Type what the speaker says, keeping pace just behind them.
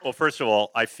Well, first of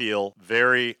all, I feel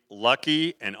very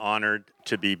lucky and honored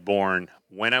to be born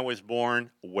when I was born,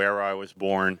 where I was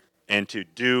born, and to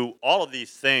do all of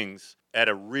these things at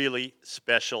a really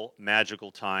special,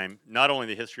 magical time, not only in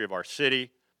the history of our city,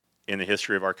 in the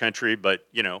history of our country, but,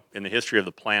 in the history of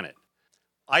the planet.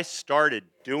 I started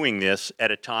doing this at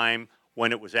a time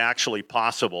when it was actually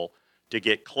possible to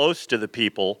get close to the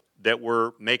people that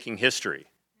were making history.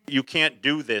 You can't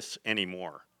do this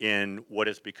anymore in what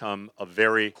has become a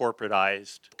very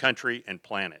corporatized country and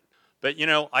planet. But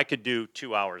I could do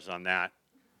 2 hours on that.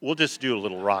 We'll just do a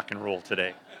little rock and roll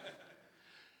today.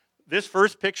 This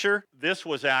first picture, this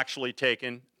was actually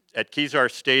taken at Kezar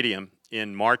Stadium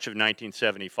in March of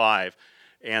 1975,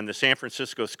 and the San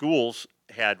Francisco schools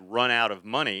had run out of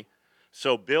money,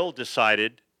 so Bill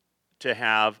decided to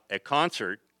have a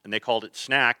concert, and they called it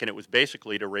Snack, and it was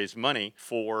basically to raise money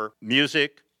for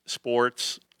music,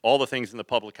 sports, all the things in the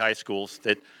public high schools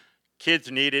that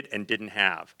kids needed and didn't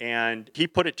have. And he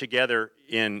put it together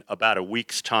in about a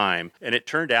week's time, and it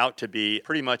turned out to be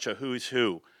pretty much a who's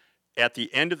who. At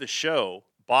the end of the show,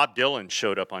 Bob Dylan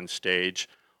showed up on stage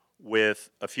with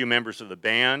a few members of the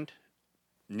band,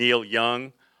 Neil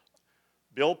Young.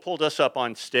 Bill pulled us up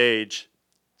on stage.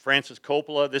 Francis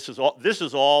Coppola,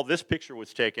 this picture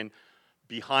was taken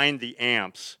behind the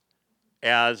amps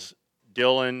as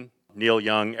Dylan, Neil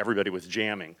Young, everybody was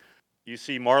jamming. You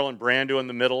see Marlon Brando in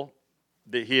the middle.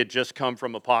 He had just come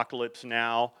from Apocalypse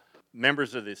Now.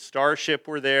 Members of the Starship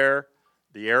were there,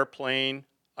 the airplane.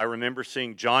 I remember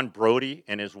seeing John Brody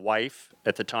and his wife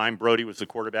at the time. Brody was the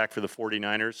quarterback for the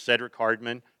 49ers, Cedric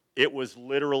Hardman. It was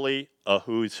literally a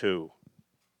who's who.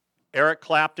 Eric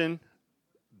Clapton,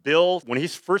 Bill, when he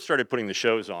first started putting the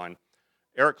shows on,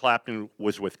 Eric Clapton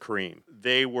was with Cream.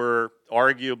 They were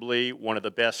arguably one of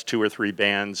the best 2 or 3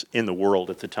 bands in the world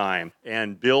at the time.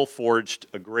 And Bill forged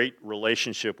a great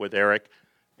relationship with Eric.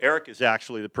 Eric is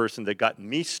actually the person that got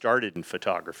me started in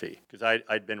photography, because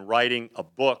I'd been writing a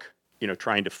book,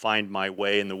 trying to find my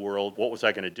way in the world. What was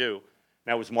I going to do?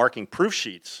 And I was marking proof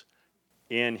sheets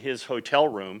in his hotel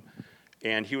room,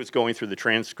 and he was going through the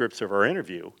transcripts of our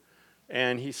interview.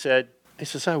 And he says,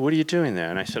 "Oh, what are you doing there?"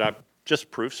 And I said, "I'm just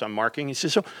proofs I'm marking." He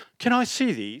says, "So can I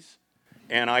see these?"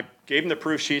 And I gave him the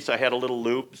proof sheets. I had a little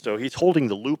loop, so he's holding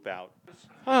the loop out.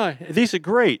 "Oh, these are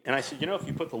great." And I said, "If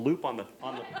you put the loop on the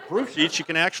proof sheets, you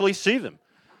can actually see them."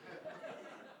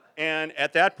 And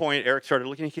at that point, Eric started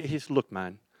looking. He said, "Look,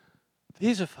 man,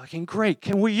 these are fucking great.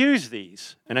 Can we use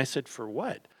these?" And I said, "For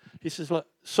what?" He says, "Look,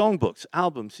 songbooks,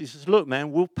 albums." He says, "Look,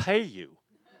 man, we'll pay you."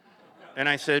 And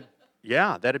I said,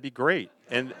 "Yeah, that'd be great."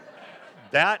 And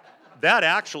that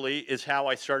actually is how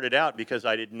I started out, because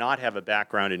I did not have a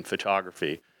background in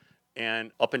photography.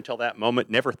 And up until that moment,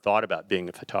 never thought about being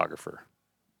a photographer.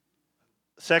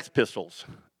 Sex Pistols.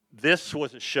 This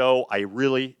was a show I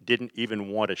really didn't even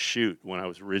want to shoot when I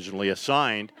was originally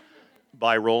assigned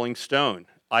by Rolling Stone.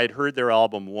 I'd heard their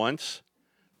album once,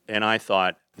 and I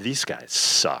thought, these guys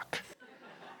suck.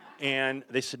 And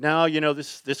they said, "No,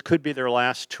 this could be their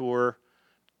last tour.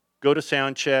 Go to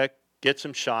sound check, get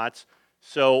some shots."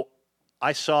 So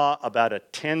I saw about a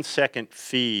 10-second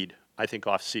feed, I think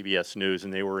off CBS News,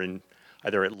 and they were in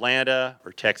either Atlanta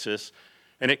or Texas,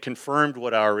 and it confirmed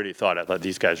what I already thought. I thought,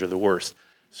 these guys are the worst.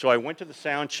 So I went to the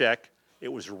sound check. It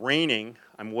was raining.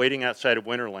 I'm waiting outside of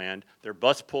Winterland. Their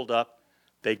bus pulled up.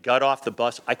 They got off the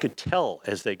bus. I could tell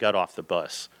as they got off the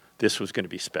bus this was going to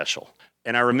be special.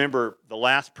 And I remember the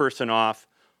last person off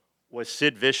was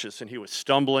Sid Vicious, and he was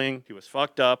stumbling. He was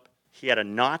fucked up. He had a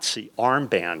Nazi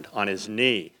armband on his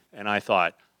knee. And I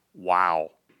thought, wow,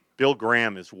 Bill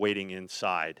Graham is waiting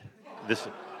inside.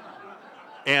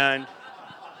 And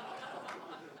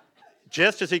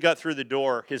just as he got through the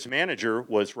door, his manager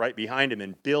was right behind him,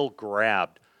 and Bill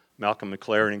grabbed Malcolm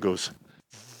McLaren and goes,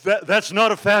 that's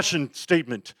not a fashion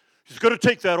statement. He's going to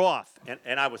take that off.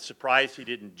 And I was surprised he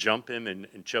didn't jump him and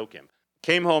choke him.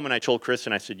 Came home and I told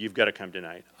Kristen, I said, "You've got to come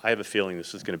tonight. I have a feeling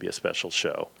this is going to be a special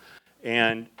show."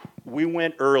 And we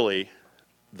went early.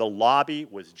 The lobby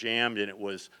was jammed, and it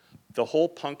was the whole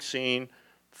punk scene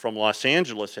from Los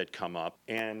Angeles had come up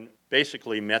and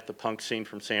basically met the punk scene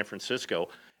from San Francisco,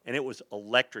 and it was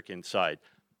electric inside.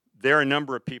 There are a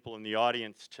number of people in the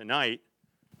audience tonight,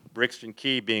 Brixton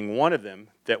Key being one of them,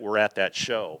 that were at that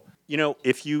show.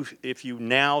 If you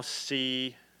now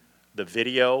see the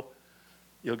video,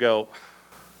 you'll go,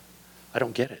 I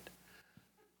don't get it.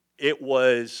 It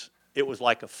was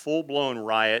like a full-blown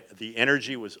riot. The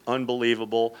energy was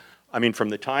unbelievable. I mean, from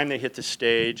the time they hit the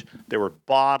stage, there were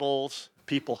bottles,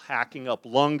 people hacking up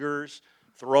lungers,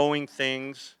 throwing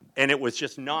things, and it was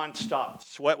just nonstop.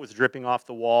 Sweat was dripping off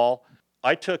the wall.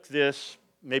 I took this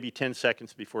maybe 10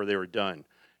 seconds before they were done.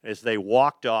 As they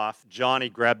walked off, Johnny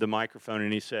grabbed the microphone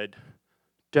and he said,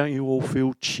 "Don't you all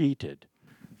feel cheated?"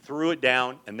 Threw it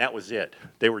down, and that was it.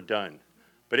 They were done.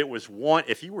 But it was one,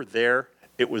 if you were there,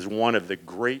 it was one of the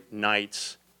great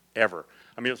nights ever.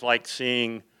 I mean, it was like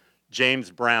seeing James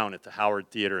Brown at the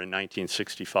Howard Theater in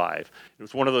 1965. It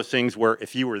was one of those things where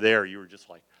if you were there, you were just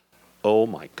like, oh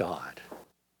my God.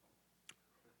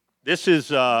 This is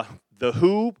The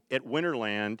Who at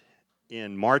Winterland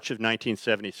in March of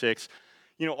 1976.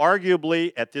 You know,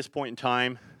 arguably at this point in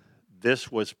time,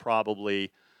 this was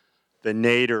probably the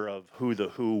nadir of who the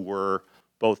Who were,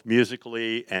 both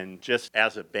musically and just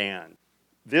as a band.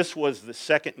 This was the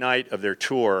second night of their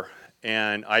tour,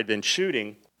 and I'd been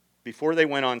shooting. Before they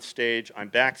went on stage, I'm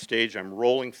backstage, I'm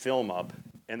rolling film up,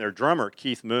 and their drummer,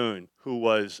 Keith Moon, who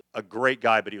was a great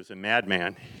guy, but he was a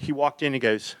madman, he walked in and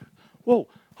goes, "Whoa,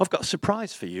 I've got a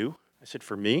surprise for you." I said,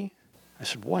 "For me?" I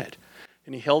said, "What?"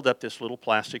 And he held up this little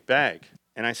plastic bag.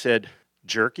 And I said,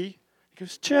 "Jerky?" He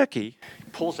goes, "Jerky?" He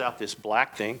pulls out this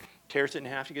black thing, tears it in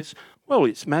half. He goes, "Well,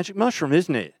 it's magic mushroom,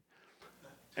 isn't it?"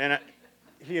 And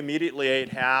he immediately ate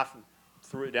half and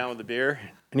threw it down with the beer.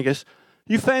 And he goes,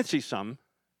 "You fancy some?"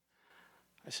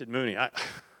 I said, "Mooney,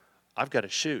 I've got to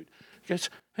shoot." He goes,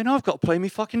 "And I've got to play me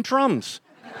fucking drums."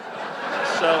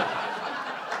 So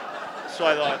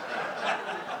I thought,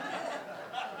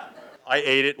 I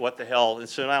ate it, what the hell. And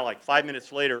so now, like 5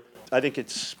 minutes later, I think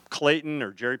it's Clayton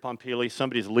or Jerry Pompili,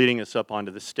 somebody's leading us up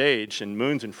onto the stage, and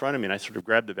Moon's in front of me, and I sort of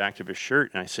grabbed the back of his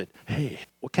shirt, and I said, "Hey,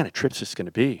 what kind of trip's this going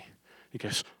to be?" He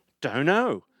goes, "Don't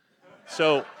know."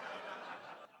 So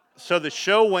the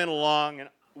show went along, and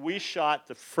we shot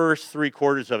the first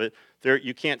 3/4 of it. There,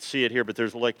 you can't see it here, but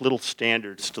there's like little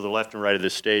standards to the left and right of the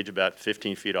stage, about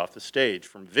 15 feet off the stage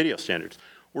from video standards.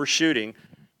 We're shooting.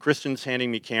 Kristen's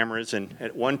handing me cameras, and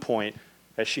at one point,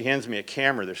 as she hands me a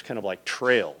camera, there's kind of like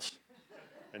trails.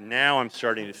 And now I'm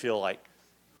starting to feel like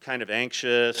kind of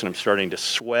anxious, and I'm starting to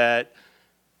sweat.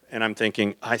 And I'm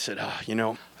thinking, I said, I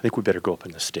think we better go up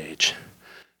on the stage.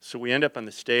 So we end up on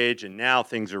the stage, and now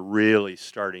things are really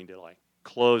starting to like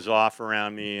close off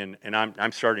around me, and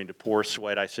I'm starting to pour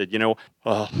sweat. I said,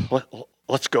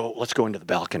 let's go into the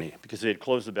balcony, because they had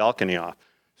closed the balcony off.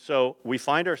 So we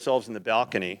find ourselves in the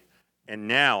balcony, and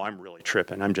now I'm really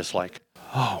tripping. I'm just like,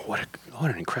 oh, what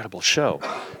an incredible show.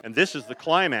 And this is the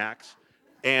climax.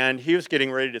 And he was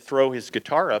getting ready to throw his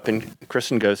guitar up, and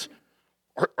Kristen goes,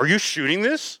 are you shooting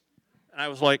this? And I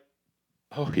was like,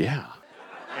 oh, yeah.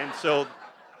 And so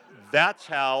that's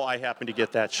how I happened to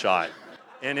get that shot.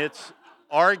 And it's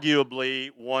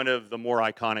arguably one of the more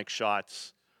iconic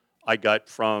shots I got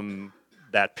from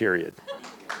that period.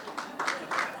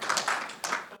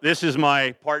 This is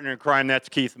my partner in crime, that's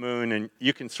Keith Moon, and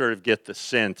you can sort of get the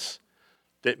sense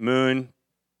that Moon,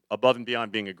 above and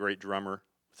beyond being a great drummer,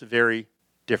 was a very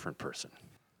different person.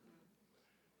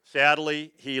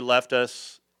 Sadly, he left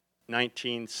us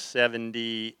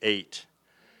 1978.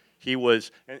 He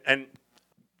was, and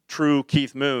true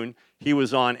Keith Moon, he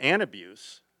was on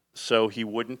Antabuse, so he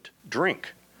wouldn't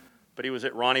drink. But he was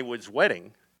at Ronnie Wood's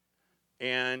wedding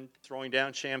and throwing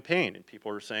down champagne, and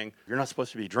people were saying, "You're not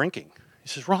supposed to be drinking." He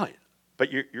says, "Right,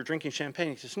 but you're drinking champagne."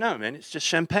 He says, "No, man, it's just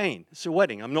champagne. It's a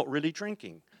wedding. I'm not really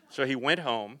drinking." So he went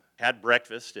home, had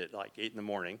breakfast at like 8 in the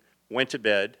morning, went to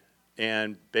bed,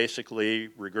 and basically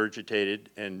regurgitated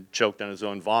and choked on his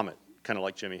own vomit, kind of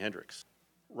like Jimi Hendrix.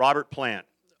 Robert Plant.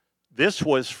 This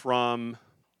was from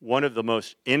one of the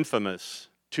most infamous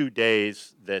 2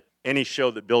 days that any show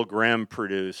that Bill Graham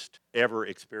produced ever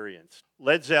experienced.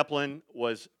 Led Zeppelin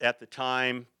was, at the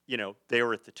time, they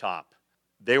were at the top.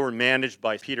 They were managed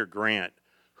by Peter Grant,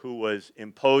 who was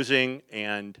imposing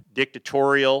and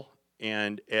dictatorial.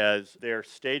 And as their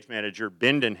stage manager,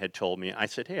 Bindon, had told me, I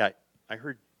said, "Hey, I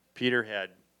heard Peter had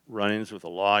run-ins with the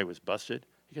law. He was busted."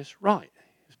 He goes, "Right,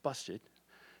 he was busted."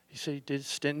 He said he did a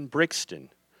stint in Brixton.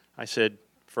 I said,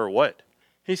 "For what?"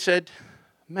 He said,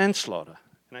 "Manslaughter."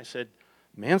 And I said,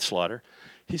 "Manslaughter?"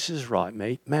 He says, "Right,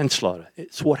 mate, manslaughter.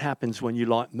 It's what happens when you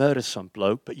like murder some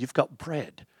bloke, but you've got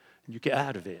bread, and you get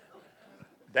out of it."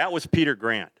 That was Peter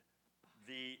Grant.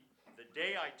 The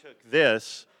day I took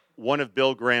this, one of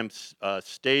Bill Graham's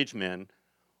stage men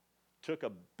took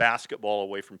a basketball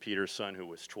away from Peter's son, who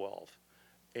was 12.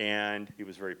 And he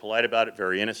was very polite about it,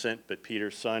 very innocent, but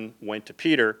Peter's son went to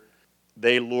Peter.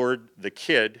 They lured the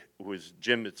kid, who was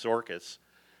Jim Mitsorkis,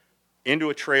 into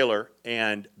a trailer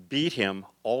and beat him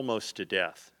almost to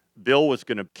death. Bill was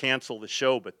going to cancel the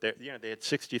show, but they had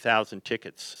 60,000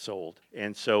 tickets sold.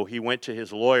 And so he went to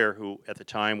his lawyer, who at the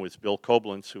time was Bill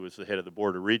Koblenz, who was the head of the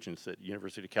Board of Regents at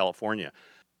University of California.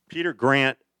 Peter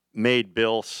Grant made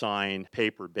Bill sign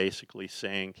paper basically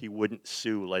saying he wouldn't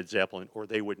sue Led Zeppelin or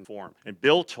they wouldn't form. And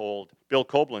Bill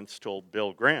Koblenz told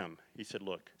Bill Graham, he said,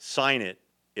 look, sign it.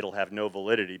 It'll have no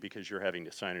validity because you're having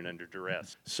to sign it under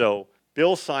duress. So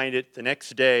Bill signed it. The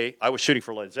next day, I was shooting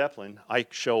for Led Zeppelin. I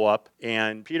show up,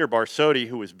 and Peter Barsotti,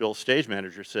 who was Bill's stage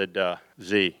manager, said,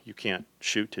 Z, you can't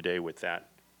shoot today with that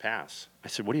pass. I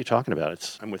said, what are you talking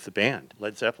about? I'm with the band,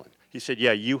 Led Zeppelin. He said,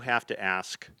 yeah, you have to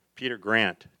ask Peter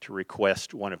Grant to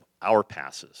request one of our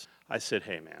passes. I said,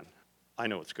 hey, man, I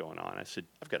know what's going on. I said,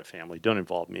 I've got a family. Don't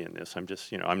involve me in this. I'm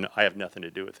just, I have nothing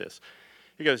to do with this.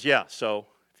 He goes, yeah, so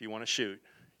if you want to shoot,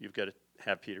 you've got to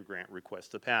have Peter Grant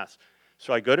request the pass.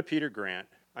 So I go to Peter Grant.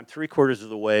 I'm 3/4 of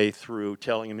the way through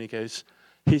telling him,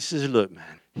 he says, look,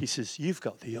 man, he says, you've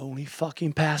got the only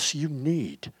fucking pass you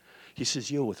need. He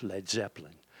says, you're with Led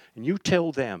Zeppelin. And you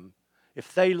tell them,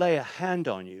 if they lay a hand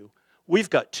on you, we've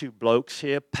got 2 blokes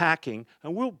here packing,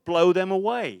 and we'll blow them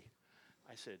away.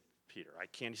 I said, Peter, I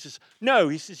can't. He says, no.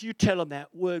 He says, you tell them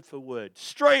that word for word,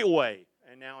 straight away.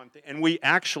 And now and we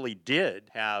actually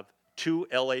did have 2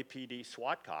 LAPD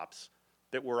SWAT cops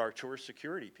that were our tour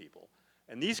security people.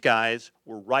 And these guys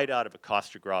were right out of a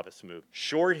Costa Gravis movie.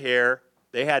 Short hair,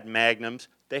 they had magnums,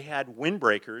 they had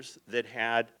windbreakers that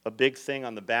had a big thing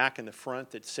on the back and the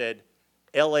front that said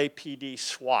LAPD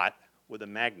SWAT with a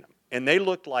magnum. And they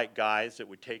looked like guys that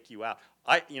would take you out.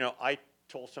 I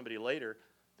told somebody later,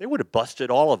 they would have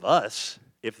busted all of us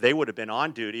if they would have been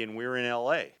on duty and we were in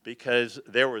LA, because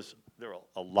there were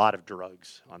a lot of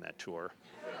drugs on that tour,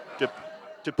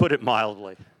 to put it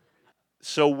mildly.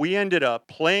 So we ended up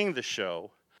playing the show.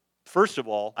 First of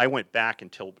all, I went back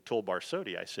and told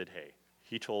Barsotti, I said, hey,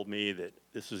 he told me that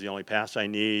this is the only pass I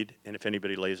need, and if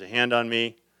anybody lays a hand on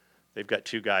me, they've got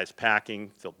 2 guys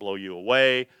packing, they'll blow you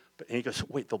away. And he goes,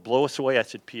 wait, they'll blow us away? I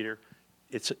said, Peter,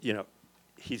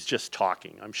 he's just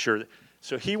talking, I'm sure.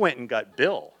 So he went and got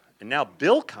Bill, and now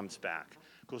Bill comes back,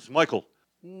 goes, Michael,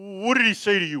 what did he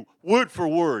say to you, word for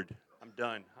word? I'm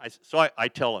done. So I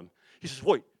tell him. He says,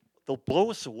 wait, they'll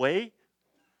blow us away?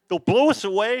 They'll blow us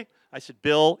away? I said,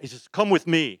 Bill, he says, come with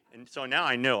me. And so now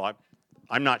I know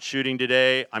I'm not shooting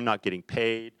today. I'm not getting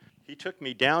paid. He took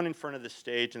me down in front of the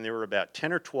stage, and there were about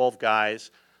 10 or 12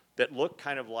 guys that looked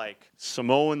kind of like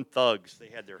Samoan thugs. They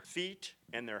had their feet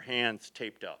and their hands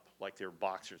taped up like they were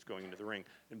boxers going into the ring.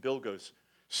 And Bill goes,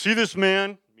 see this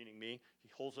man? Meaning me. He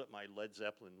holds up my Led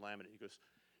Zeppelin laminate. He goes,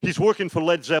 he's working for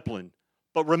Led Zeppelin,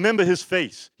 but remember his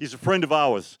face. He's a friend of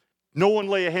ours. No one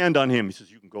lay a hand on him. He says,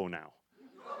 you can go now.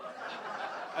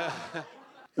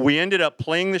 We ended up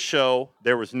playing the show.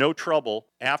 There was no trouble.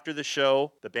 After the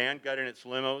show, the band got in its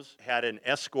limos, had an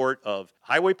escort of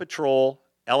Highway Patrol,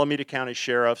 Alameda County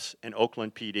Sheriffs, and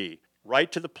Oakland PD.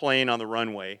 Right to the plane on the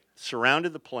runway,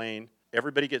 surrounded the plane.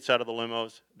 Everybody gets out of the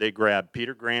limos. They grab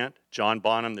Peter Grant, John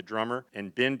Bonham, the drummer,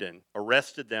 and Bindon,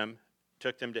 arrested them,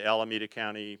 took them to Alameda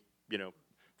County,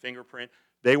 fingerprint.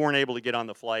 They weren't able to get on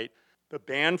the flight. The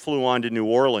band flew on to New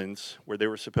Orleans, where they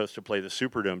were supposed to play the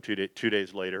Superdome 2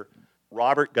 days later.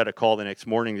 Robert got a call the next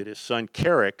morning that his son,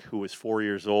 Carrick, who was 4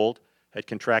 years old, had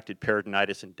contracted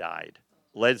peritonitis and died.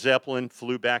 Led Zeppelin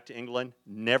flew back to England,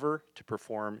 never to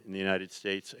perform in the United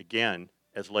States again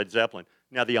as Led Zeppelin.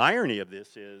 Now, the irony of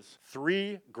this is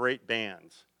 3 great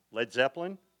bands, Led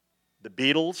Zeppelin, the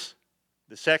Beatles,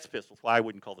 the Sex Pistols. Well, I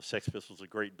wouldn't call the Sex Pistols a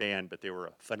great band, but they were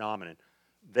a phenomenon.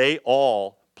 They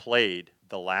all played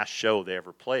the last show they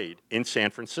ever played in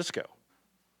San Francisco.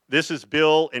 This is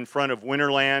Bill in front of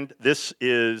Winterland. This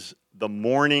is the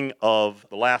morning of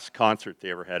the last concert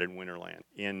they ever had in Winterland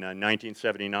in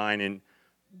 1979. And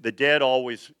the Dead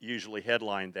always usually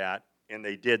headlined that, and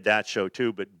they did that show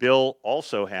too. But Bill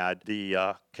also had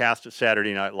the cast of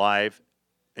Saturday Night Live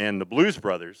and the Blues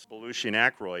Brothers, Belushi and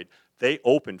Aykroyd. They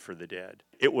opened for the Dead.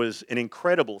 It was an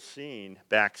incredible scene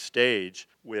backstage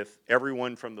with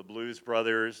everyone from the Blues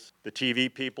Brothers. The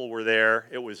TV people were there.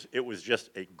 It was just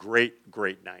a great,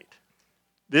 great night.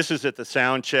 This is at the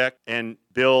sound check, and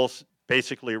Bill's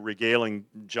basically regaling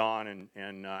John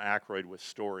and Aykroyd with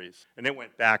stories. And it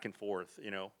went back and forth,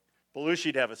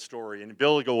 Belushi'd have a story, and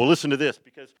Bill would go, well, listen to this,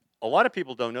 because a lot of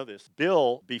people don't know this.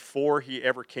 Bill, before he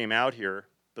ever came out here,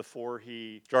 before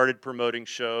he started promoting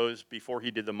shows, before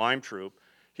he did the Mime Troupe,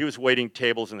 he was waiting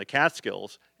tables in the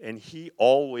Catskills, and he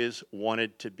always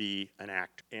wanted to be an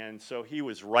actor. And so he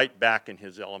was right back in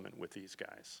his element with these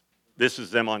guys. This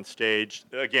is them on stage.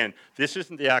 Again, this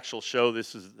isn't the actual show,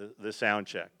 this is the sound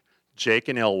check. Jake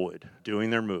and Elwood doing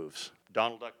their moves.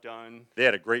 Donald Duck Dunn. They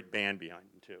had a great band behind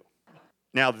them, too.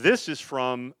 Now, this is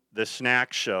from the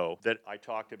snack show that I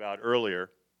talked about earlier.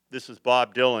 This is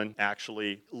Bob Dylan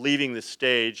actually leaving the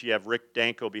stage. You have Rick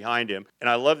Danko behind him. And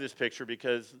I love this picture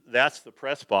because that's the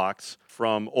press box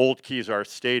from old Kezar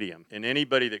Stadium. And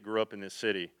anybody that grew up in this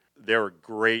city, there were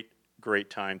great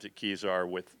times at Kezar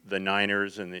with the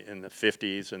Niners in the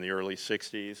 50s and the early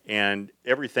 60s. And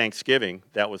every Thanksgiving,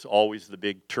 that was always the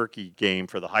big turkey game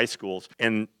for the high schools.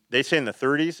 And they say in the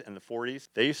 30s and the 40s,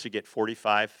 they used to get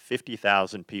 45,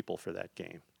 50,000 people for that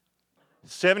game.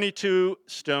 72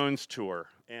 Stones tour.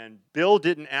 And Bill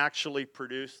didn't actually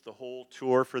produce the whole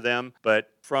tour for them,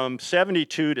 but from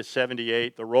 72 to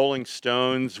 78, the Rolling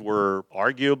Stones were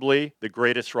arguably the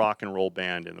greatest rock and roll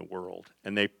band in the world.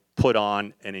 And they put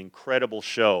on an incredible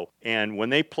show. And when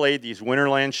they played these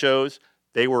Winterland shows,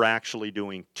 they were actually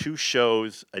doing 2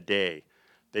 shows a day.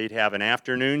 They'd have an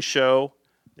afternoon show,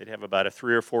 they'd have about a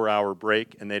 3 or 4 hour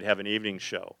break, and they'd have an evening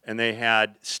show. And they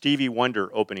had Stevie Wonder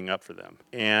opening up for them.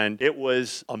 And it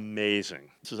was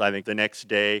amazing. This is, I think, the next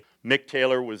day. Mick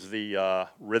Taylor was the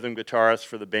rhythm guitarist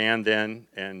for the band then,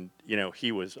 and,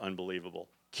 he was unbelievable.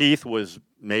 Keith was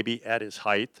maybe at his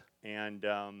height. And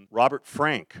Robert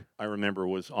Frank, I remember,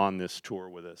 was on this tour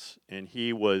with us. And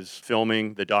he was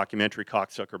filming the documentary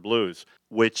Cocksucker Blues,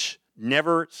 which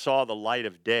never saw the light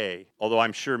of day, although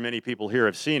I'm sure many people here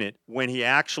have seen it. When he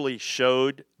actually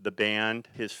showed the band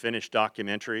his finished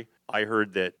documentary, I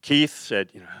heard that Keith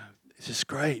said, this is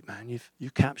great, man. You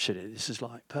captured it. This is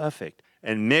like perfect.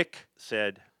 And Mick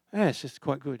said, yeah, it's just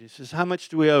quite good. He says, how much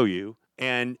do we owe you?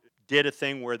 And did a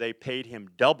thing where they paid him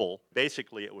double.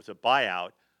 Basically, it was a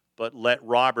buyout, but let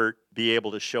Robert be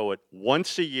able to show it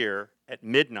once a year at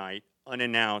midnight,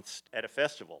 unannounced, at a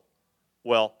festival.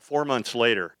 Well, 4 months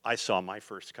later, I saw my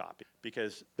first copy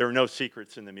because there are no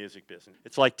secrets in the music business.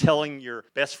 It's like telling your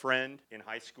best friend in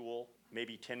high school,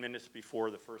 maybe 10 minutes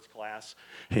before the first class,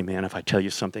 hey man, if I tell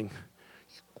you something,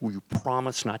 will you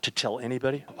promise not to tell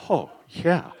anybody? Oh,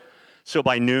 yeah. So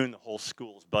by noon, the whole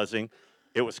school's buzzing.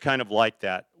 It was kind of like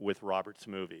that with Robert's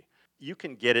movie. You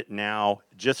can get it now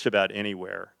just about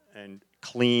anywhere, and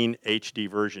clean HD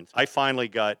versions. I finally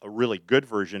got a really good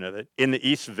version of it in the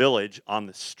East Village on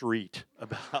the street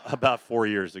about 4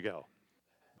 years ago.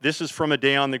 This is from A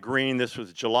Day on the Green. This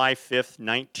was July 5th,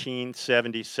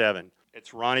 1977.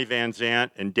 It's Ronnie Van Zant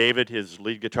and David, his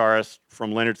lead guitarist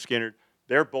from Lynyrd Skynyrd.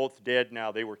 They're both dead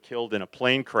now. They were killed in a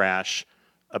plane crash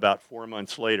about 4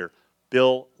 months later.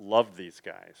 Bill loved these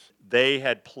guys. They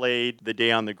had played The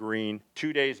Day on the Green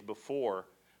 2 days before,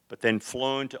 but then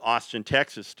flown to Austin,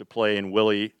 Texas to play in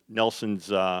Willie Nelson's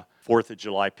 4th of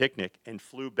July picnic, and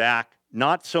flew back,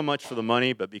 not so much for the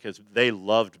money, but because they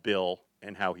loved Bill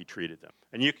and how he treated them.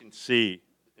 And you can see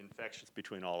infections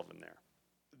between all of them there.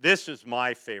 This is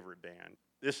my favorite band.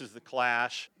 This is The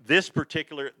Clash. This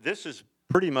is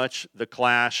pretty much The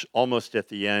Clash almost at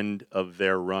the end of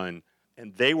their run.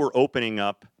 And they were opening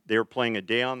up, they were playing A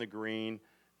Day on the Green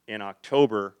in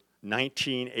October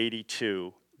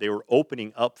 1982. They were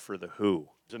opening up for The Who.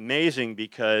 It's amazing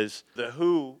because The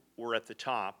Who were at the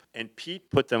top, and Pete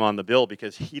put them on the bill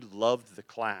because he loved The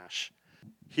Clash.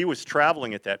 He was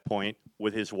traveling at that point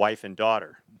with his wife and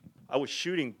daughter. I was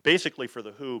shooting basically for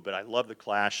The Who, but I love The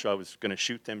Clash, so I was going to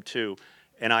shoot them too.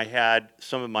 And I had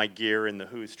some of my gear in The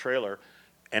Who's trailer,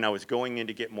 and I was going in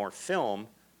to get more film,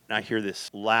 and I hear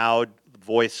this loud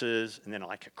voices, and then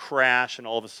like a crash, and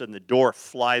all of a sudden the door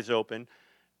flies open,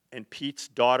 and Pete's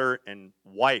daughter and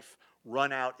wife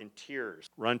run out in tears,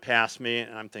 run past me,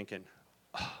 and I'm thinking,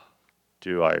 oh,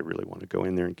 do I really want to go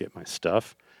in there and get my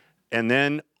stuff? And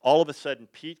then all of a sudden,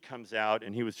 Pete comes out,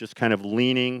 and he was just kind of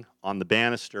leaning on the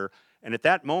banister, and at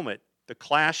that moment, the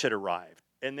Clash had arrived.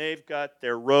 And they've got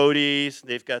their roadies,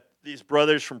 they've got these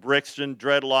brothers from Brixton,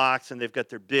 dreadlocks, and they've got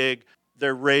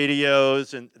their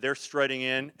radios, and they're strutting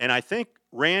in. And I think,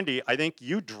 Randy,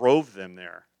 you drove them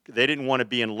there. They didn't want to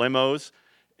be in limos.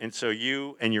 And so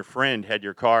you and your friend had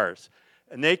your cars.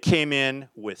 And they came in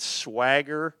with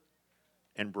swagger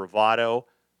and bravado.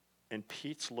 And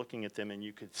Pete's looking at them, and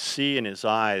you could see in his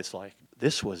eyes, like,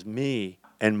 this was me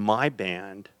and my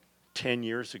band 10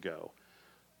 years ago.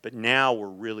 But now we're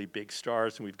really big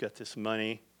stars, and we've got this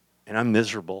money, and I'm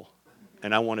miserable,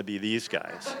 and I want to be these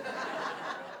guys.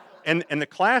 and the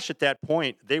Clash at that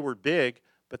point, they were big,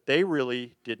 but they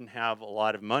really didn't have a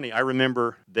lot of money. I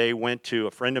remember they went to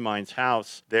a friend of mine's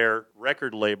house. Their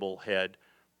record label head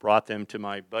brought them to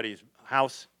my buddy's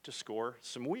house to score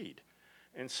some weed.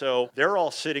 And so they're all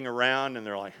sitting around, and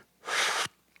they're like,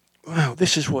 wow,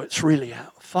 this is what's really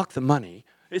out. Fuck the money.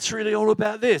 It's really all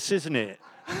about this, isn't it?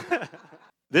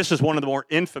 This is one of the more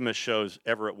infamous shows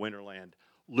ever at Winterland.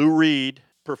 Lou Reed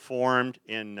performed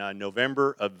in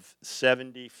November of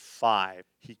 75.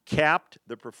 He capped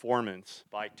the performance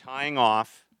by tying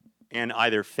off and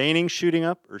either feigning shooting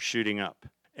up or shooting up.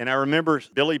 And I remember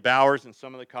Billy Bowers and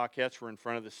some of the Cockettes were in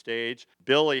front of the stage.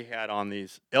 Billy had on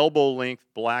these elbow-length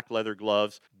black leather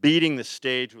gloves, beating the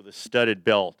stage with a studded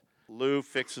belt. Lou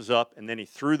fixes up, and then he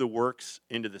threw the works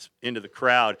into the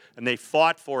crowd, and they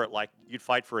fought for it like you'd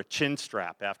fight for a chin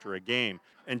strap after a game.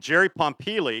 And Jerry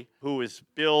Pompili, who was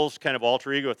Bill's kind of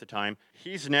alter ego at the time,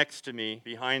 he's next to me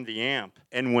behind the amp.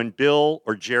 And when Bill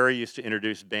or Jerry used to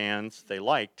introduce bands they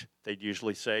liked, they'd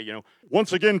usually say,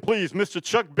 once again, please, Mr.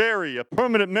 Chuck Berry, a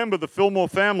permanent member of the Fillmore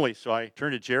family. So I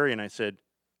turned to Jerry and I said,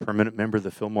 permanent member of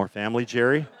the Fillmore family,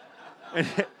 Jerry?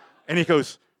 And he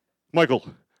goes, Michael,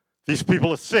 these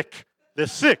people are sick. They're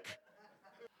sick.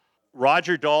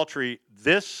 Roger Daltrey,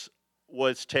 this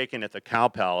was taken at the Cow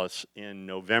Palace in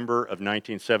November of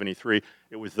 1973.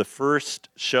 It was the first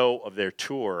show of their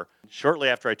tour. Shortly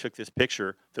after I took this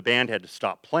picture, the band had to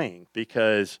stop playing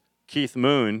because Keith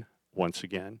Moon, once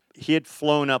again, he had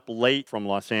flown up late from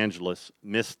Los Angeles,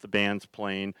 missed the band's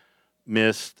plane,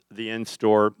 missed the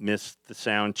in-store, missed the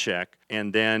sound check,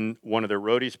 and then one of their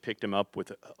roadies picked him up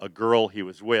with a girl he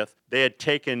was with. They had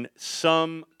taken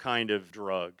some kind of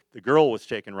drug. The girl was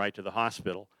taken right to the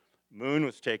hospital. Moon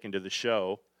was taken to the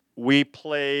show. We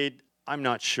played, I'm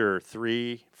not sure,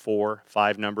 3, 4,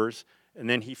 5 numbers, and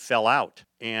then he fell out.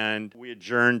 And we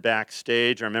adjourned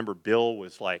backstage. I remember Bill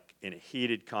was like in a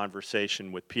heated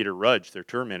conversation with Peter Rudge, their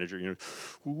tour manager.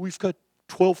 We've got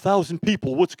 12,000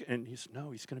 people. And he's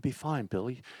going to be fine,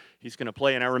 Billy. He's going to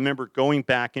play. And I remember going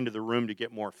back into the room to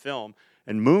get more film,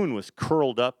 and Moon was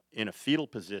curled up in a fetal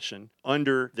position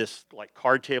under this like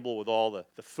card table with all the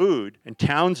food, and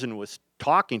Townsend was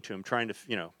talking to him, trying to,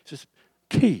 just,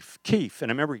 Keith.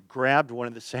 And I remember he grabbed one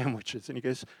of the sandwiches, and he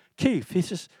goes, Keith, he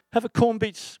says, have a corned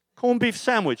beef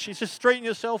sandwich. He says, straighten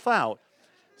yourself out.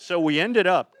 So we ended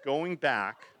up going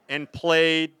back and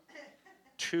played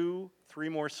 2, 3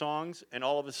 more songs, and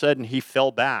all of a sudden he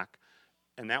fell back,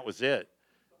 and that was it.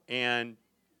 And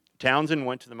Townsend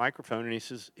went to the microphone, and he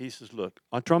says, look,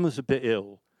 our drummer's a bit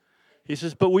ill. He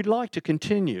says, but we'd like to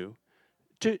continue.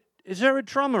 Is there a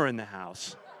drummer in the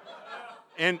house?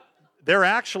 And there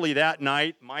actually that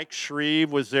night, Mike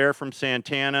Shreve was there from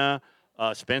Santana,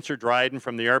 Spencer Dryden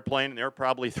from the Airplane, and there were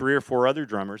probably 3 or 4 other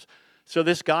drummers. So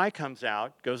this guy comes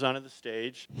out, goes onto the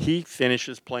stage, he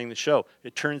finishes playing the show.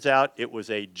 It turns out it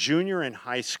was a junior in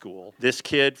high school, this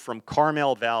kid from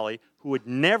Carmel Valley who had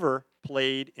never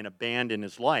played in a band in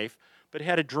his life, but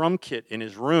had a drum kit in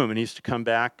his room, and he used to come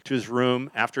back to his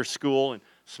room after school and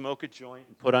smoke a joint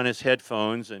and put on his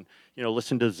headphones and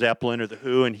listen to Zeppelin or The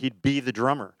Who, and he'd be the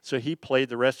drummer. So he played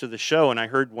the rest of the show, and I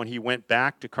heard when he went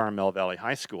back to Carmel Valley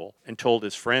High School and told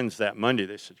his friends that Monday,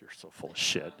 they said, you're so full of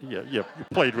shit. Yeah, you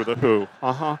played with The Who.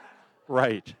 Uh-huh,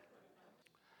 right.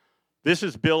 This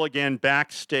is Bill again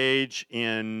backstage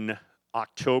in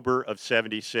October of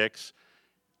 '76.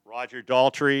 Roger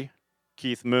Daltrey,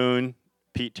 Keith Moon,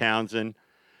 Pete Townsend,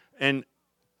 and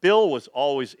Bill was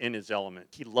always in his element.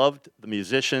 He loved the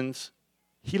musicians.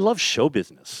 He loved show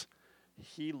business.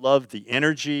 He loved the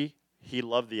energy. He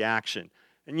loved the action.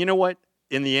 And you know what?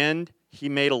 In the end, he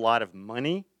made a lot of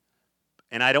money.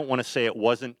 And I don't want to say it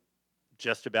wasn't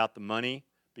just about the money,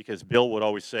 because Bill would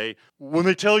always say, when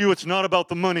they tell you it's not about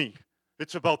the money,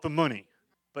 it's about the money.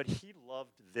 But he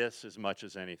loved this as much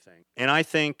as anything. And I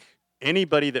think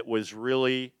anybody that was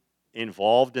really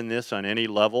involved in this on any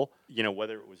level,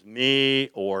 whether it was me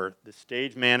or the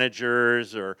stage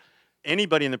managers or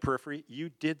anybody in the periphery, you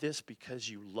did this because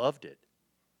you loved it.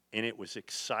 And it was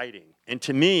exciting. And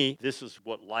to me, this is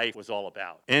what life was all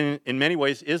about. And in many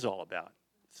ways is all about.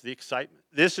 It's the excitement.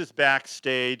 This is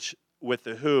backstage with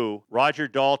The Who. Roger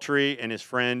Daltrey and his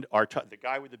friend are the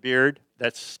guy with the beard.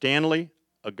 That's Stanley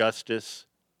Augustus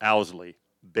Owsley,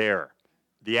 Bear,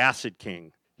 the Acid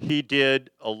King. He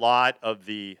did a lot of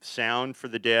the sound for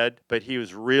the Dead, but he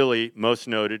was really most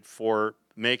noted for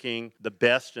making the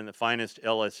best and the finest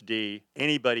LSD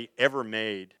anybody ever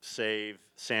made, save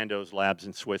Sandoz Labs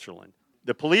in Switzerland.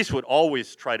 The police would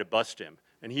always try to bust him,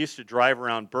 and he used to drive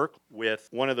around Berkeley with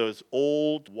one of those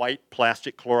old white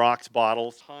plastic Clorox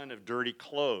bottles, ton of dirty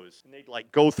clothes, and they'd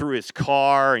go through his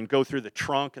car and go through the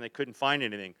trunk, and they couldn't find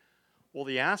anything. Well,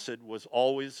 the acid was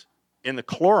always in the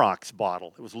Clorox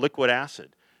bottle. It was liquid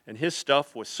acid, and his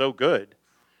stuff was so good,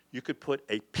 you could put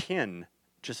a pin,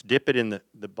 just dip it in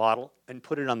the bottle and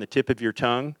put it on the tip of your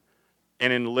tongue,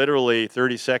 and in literally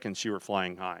 30 seconds, you were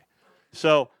flying high.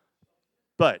 So,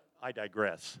 but I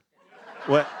digress.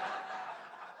 What?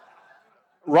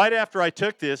 Right after I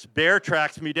took this, Bear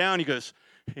tracks me down. He goes,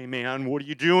 hey, man, what are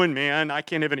you doing, man? I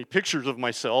can't have any pictures of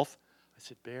myself. I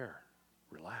said, Bear,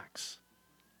 relax.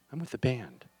 I'm with the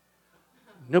band.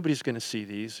 Nobody's going to see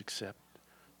these except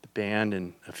the band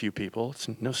and a few people. It's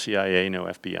no CIA, no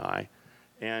FBI.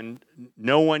 And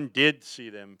no one did see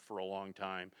them for a long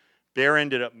time. Bear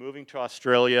ended up moving to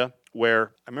Australia,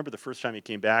 where I remember the first time he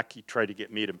came back, he tried to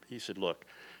get me to, he said, look,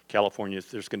 California,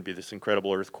 there's going to be this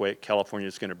incredible earthquake. California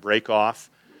is going to break off.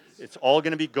 It's all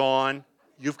going to be gone.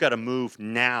 You've got to move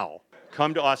now.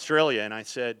 Come to Australia. And I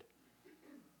said,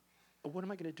 what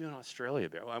am I going to do in Australia,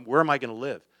 Bear? Where am I going to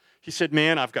live? He said,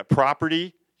 man, I've got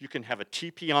property. You can have a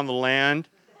teepee on the land.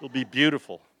 It'll be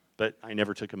beautiful. But I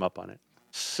never took him up on it.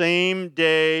 Same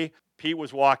day, Pete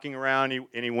was walking around,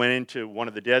 and he went into one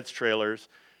of the Dead's trailers.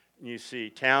 And you see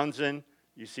Townsend,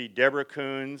 you see Deborah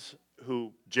Coons,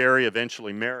 who Jerry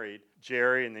eventually married,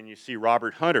 Jerry, and then you see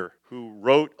Robert Hunter, who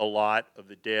wrote a lot of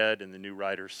the Dead and the New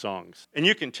Riders songs. And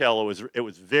you can tell it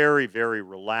was very, very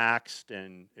relaxed,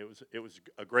 and it was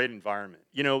a great environment.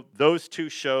 You know, those two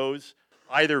shows,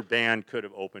 either band could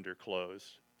have opened or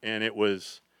closed, and it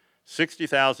was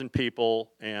 60,000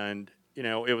 people, and you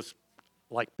know, it was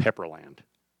like Pepperland.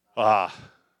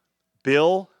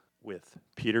 Bill with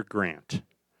Peter Grant,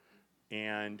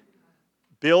 and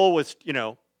Bill was, you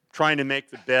know, trying to make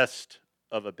the best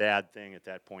of a bad thing at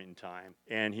that point in time.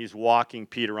 And he's walking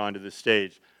Peter onto the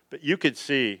stage. But you could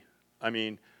see, I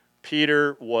mean,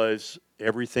 Peter was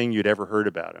everything you'd ever heard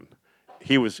about him.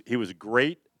 He was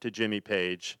great to Jimmy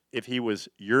Page. If he was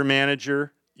your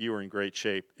manager, you were in great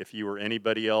shape. If you were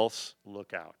anybody else,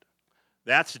 look out.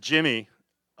 That's Jimmy,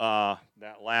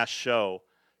 that last show.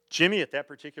 Jimmy at that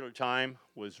particular time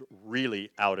was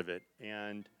really out of it.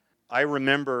 And I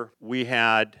remember we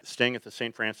had, staying at the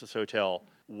St. Francis Hotel,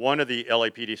 one of the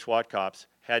LAPD SWAT cops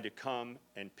had to come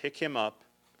and pick him up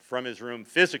from his room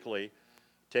physically,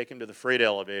 take him to the freight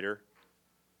elevator.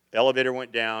 Elevator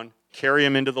went down, carry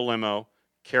him into the limo,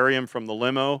 carry him from the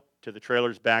limo to the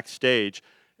trailers backstage.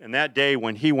 And that day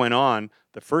when he went on,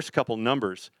 the first couple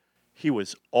numbers, he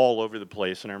was all over the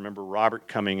place. And I remember Robert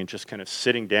coming and just kind of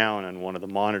sitting down on one of the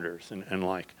monitors and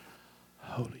like,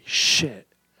 holy shit.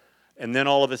 And then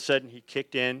all of a sudden he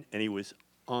kicked in and he was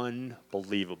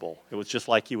unbelievable. It was just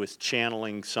like he was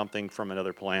channeling something from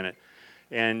another planet.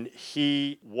 And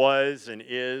he was and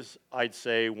is, I'd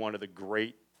say, one of the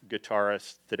great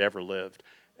guitarists that ever lived.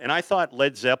 And I thought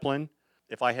Led Zeppelin,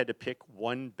 if I had to pick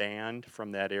one band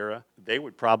from that era, they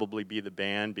would probably be the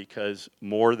band, because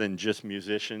more than just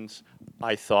musicians,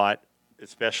 I thought,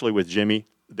 especially with Jimmy,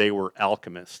 they were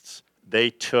alchemists.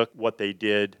 They took what they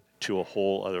did to a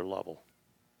whole other level.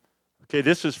 Okay,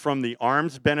 this is from the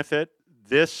Arms benefit.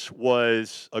 This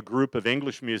was a group of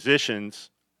English musicians,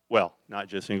 well, not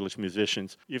just English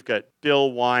musicians. You've got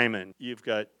Bill Wyman, you've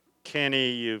got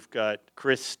Kenny, you've got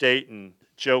Chris Staten,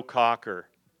 Joe Cocker,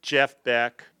 Jeff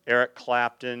Beck, Eric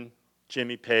Clapton,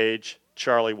 Jimmy Page,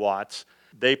 Charlie Watts.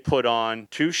 They put on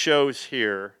 2 shows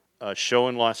here, a show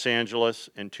in Los Angeles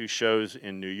and 2 shows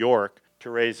in New York, to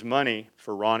raise money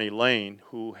for Ronnie Lane,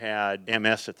 who had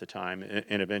MS at the time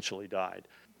and eventually died.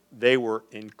 They were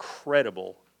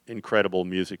incredible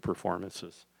music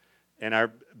performances. And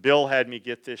Bill had me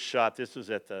get this shot. This was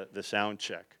at the sound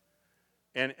check.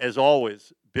 And as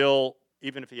always, Bill,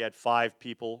 even if he had 5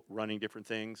 people running different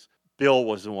things, Bill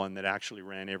was the one that actually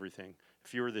ran everything.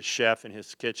 If you were the chef in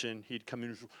his kitchen, he'd come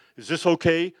in, is this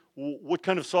okay? What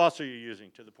kind of sauce are you using?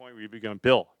 To the point where you'd be going,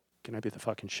 Bill, can I be the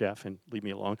fucking chef and leave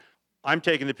me alone? I'm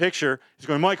taking the picture. He's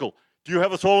going, Michael, do you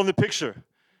have us all in the picture?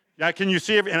 Yeah, can you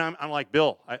see everything? And I'm like,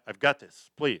 Bill, I've got this,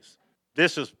 please.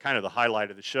 This is kind of the highlight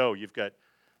of the show. You've got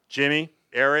Jimmy,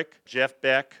 Eric, Jeff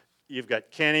Beck. You've got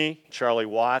Kenny, Charlie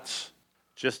Watts.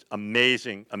 Just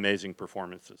amazing, amazing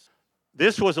performances.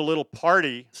 This was a little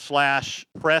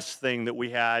party/press thing that we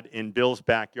had in Bill's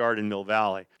backyard in Mill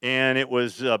Valley. And it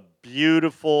was a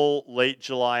beautiful late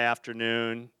July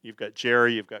afternoon. You've got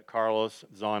Jerry, you've got Carlos,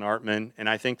 Zon Artman. And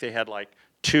I think they had like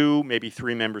 2, maybe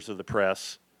 3 members of the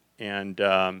press. And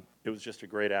it was just a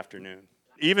great afternoon.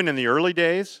 Even in the early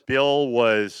days, Bill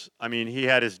was, I mean, he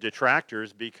had his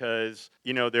detractors because,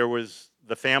 you know, there was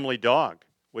the family dog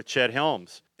with Chet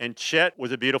Helms. And Chet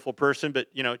was a beautiful person, but,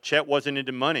 you know, Chet wasn't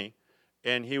into money.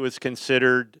 And he was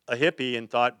considered a hippie and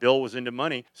thought Bill was into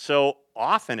money. So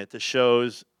often at the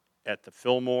shows at the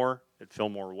Fillmore, at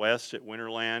Fillmore West, at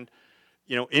Winterland,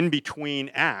 you know, in between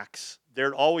acts,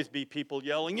 there'd always be people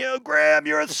yelling, yo, Graham,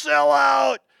 you're a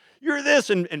sellout. You're this.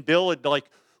 And Bill would be like,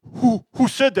 who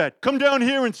said that? Come down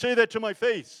here and say that to my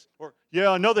face. Or,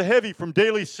 yeah, another heavy from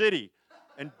Daly City.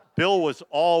 And Bill was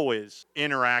always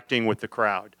interacting with the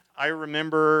crowd. I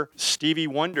remember Stevie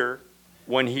Wonder,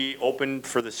 when he opened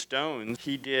for the Stones,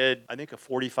 he did, I think, a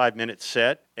 45-minute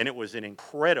set, and it was an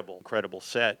incredible, incredible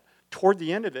set. Toward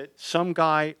the end of it, some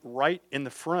guy right in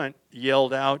the front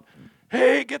yelled out,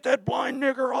 hey, get that blind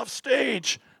nigger off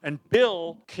stage. And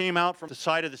Bill came out from the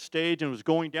side of the stage and was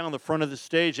going down the front of the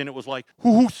stage, and it was like,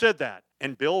 who said that?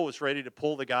 And Bill was ready to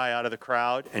pull the guy out of the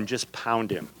crowd and just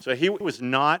pound him. So he was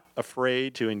not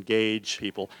afraid to engage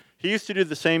people. He used to do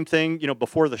the same thing,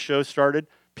 before the show started.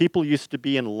 People used to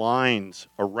be in lines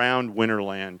around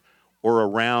Winterland or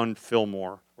around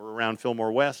Fillmore or around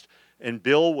Fillmore West, and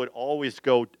Bill would always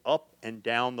go up and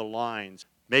down the lines,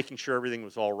 making sure everything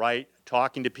was all right,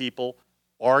 talking to people,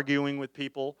 arguing with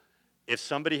people. If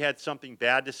somebody had something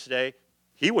bad to say,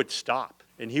 he would stop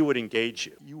and he would engage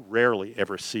you. You rarely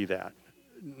ever see that,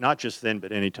 not just then,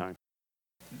 but anytime.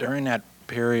 During that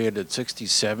period of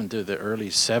 67 to the early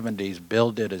 70s,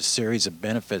 Bill did a series of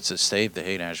benefits that saved the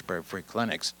Haight-Ashbury Free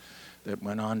Clinics that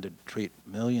went on to treat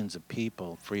millions of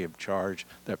people free of charge.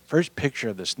 That first picture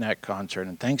of the Snack concert,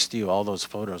 and thanks to you, all those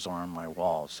photos are on my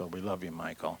wall, so we love you,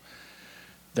 Michael.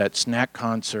 That Snack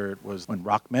concert was when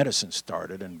Rock Medicine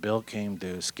started, and Bill came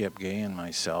to Skip Gay and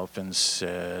myself and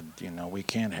said, we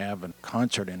can't have a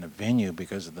concert in a venue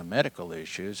because of the medical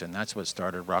issues, and that's what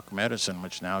started Rock Medicine,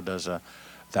 which now does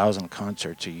 1,000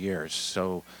 concerts a year.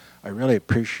 So I really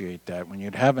appreciate that. When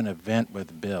you'd have an event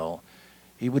with Bill,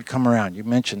 he would come around. You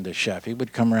mentioned the chef. He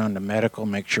would come around to medical,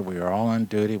 make sure we were all on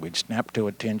duty. We'd snap to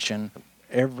attention.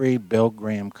 Every Bill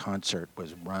Graham concert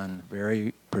was run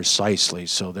very precisely.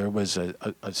 So there was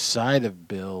a side of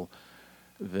Bill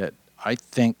that I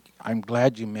think, I'm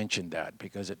glad you mentioned that,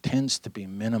 because it tends to be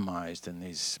minimized in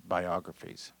these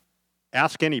biographies.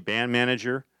 Ask any band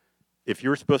manager, if you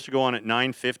were supposed to go on at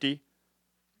 9:50,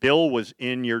 Bill was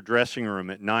in your dressing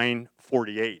room at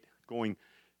 9:48 going,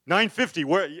 9:50,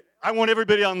 where? I want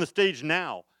everybody on the stage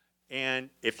now. And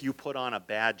if you put on a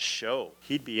bad show,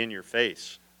 he'd be in your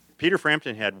face. Peter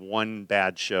Frampton had one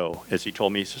bad show, as he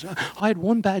told me. He says, I had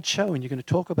one bad show, and you're going to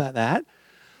talk about that?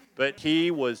 But he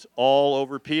was all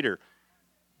over Peter.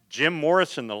 Jim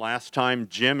Morrison, the last time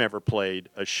Jim ever played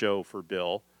a show for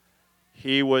Bill,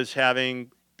 he was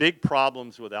having big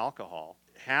problems with alcohol.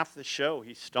 Half the show,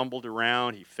 he stumbled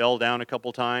around, he fell down a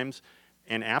couple times,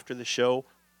 and after the show,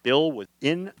 Bill was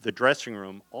in the dressing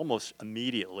room almost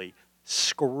immediately,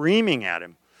 screaming at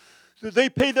him. They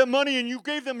paid that money and you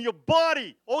gave them your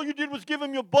body. All you did was give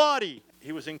them your body.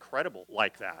 He was incredible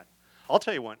like that. I'll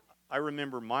tell you what, I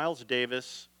remember Miles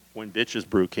Davis, when Bitches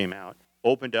Brew came out,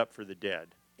 opened up for the Dead.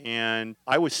 And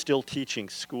I was still teaching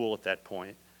school at that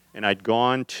point, and I'd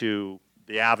gone to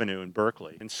the Avenue in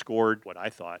Berkeley and scored what I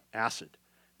thought acid.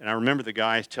 And I remember the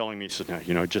guy telling me, he said,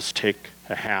 no, just take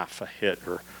a hit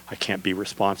or I can't be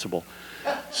responsible.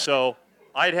 So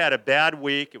I'd had a bad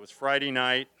week. It was Friday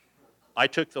night. I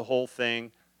took the whole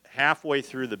thing. Halfway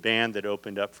through the band that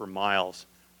opened up for Miles,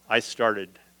 I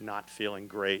started not feeling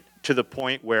great, to the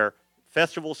point where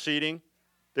festival seating,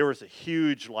 there was a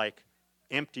huge,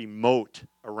 empty moat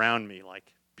around me,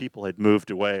 like people had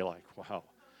moved away, like, wow.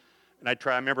 And I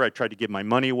remember I tried to give my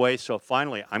money away, so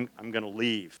finally I'm going to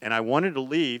leave. And I wanted to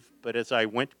leave, but as I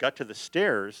got to the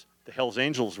stairs, the Hells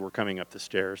Angels were coming up the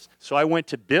stairs. So I went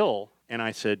to Bill, and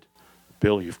I said,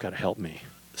 Bill, you've got to help me.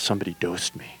 Somebody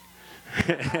dosed me.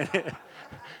 And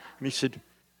he said,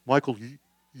 Michael,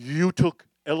 you took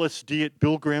LSD at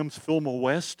Bill Graham's Fillmore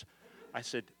West? I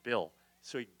said, Bill.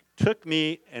 So he took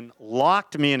me and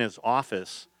locked me in his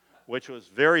office, which was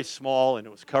very small, and it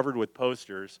was covered with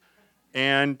posters.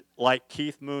 And like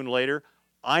Keith Moon later,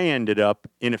 I ended up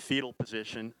in a fetal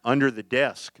position under the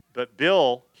desk. But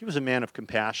Bill, he was a man of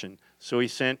compassion. So he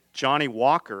sent Johnny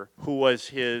Walker,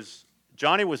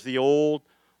 Johnny was the old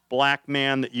black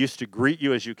man that used to greet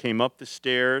you as you came up the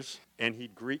stairs, and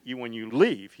he'd greet you when you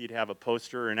leave. He'd have a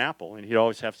poster or an apple, and he'd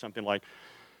always have something like,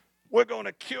 we're going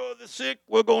to cure the sick,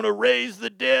 we're going to raise the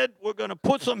dead, we're going to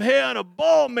put some hair on a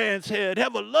bald man's head,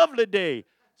 have a lovely day.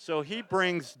 So he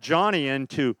brings Johnny in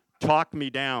to talk me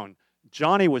down.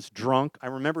 Johnny was drunk. I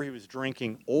remember he was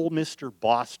drinking Old Mr.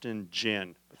 Boston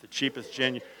gin, the cheapest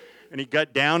gin. And he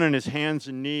got down on his hands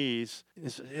and knees. And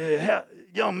he said, hey,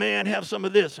 young man, have some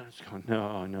of this. And I was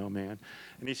going, no, man.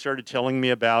 And he started telling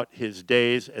me about his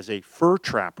days as a fur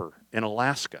trapper in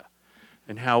Alaska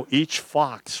and how each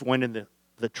fox went in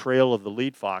the trail of the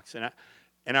lead fox.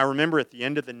 And I remember at the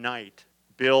end of the night,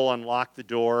 Bill unlocked the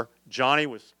door. Johnny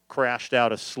was crashed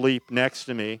out asleep next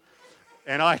to me.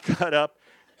 And I got up,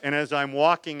 and as I'm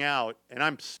walking out, and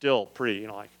I'm still pretty,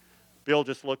 Bill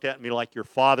just looked at me like your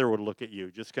father would look at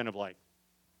you, just kind of like,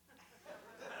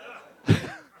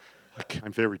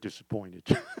 I'm very disappointed.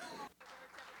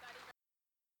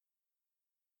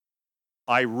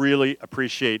 I really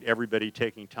appreciate everybody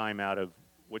taking time out of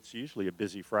what's usually a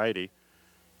busy Friday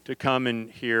to come and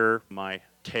hear my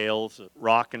tales of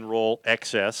rock and roll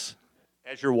excess.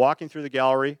 As you're walking through the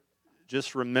gallery,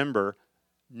 just remember,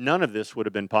 none of this would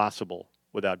have been possible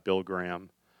without Bill Graham,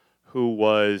 who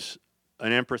was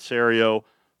an impresario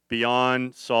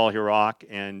beyond Sol Hurok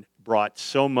and brought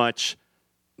so much,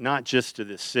 not just to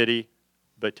this city,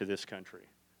 but to this country.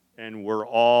 And we're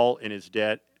all in his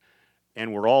debt,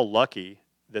 and we're all lucky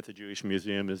that the Jewish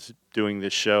Museum is doing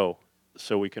this show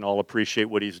so we can all appreciate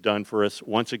what he's done for us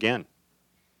once again.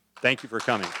 Thank you for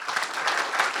coming.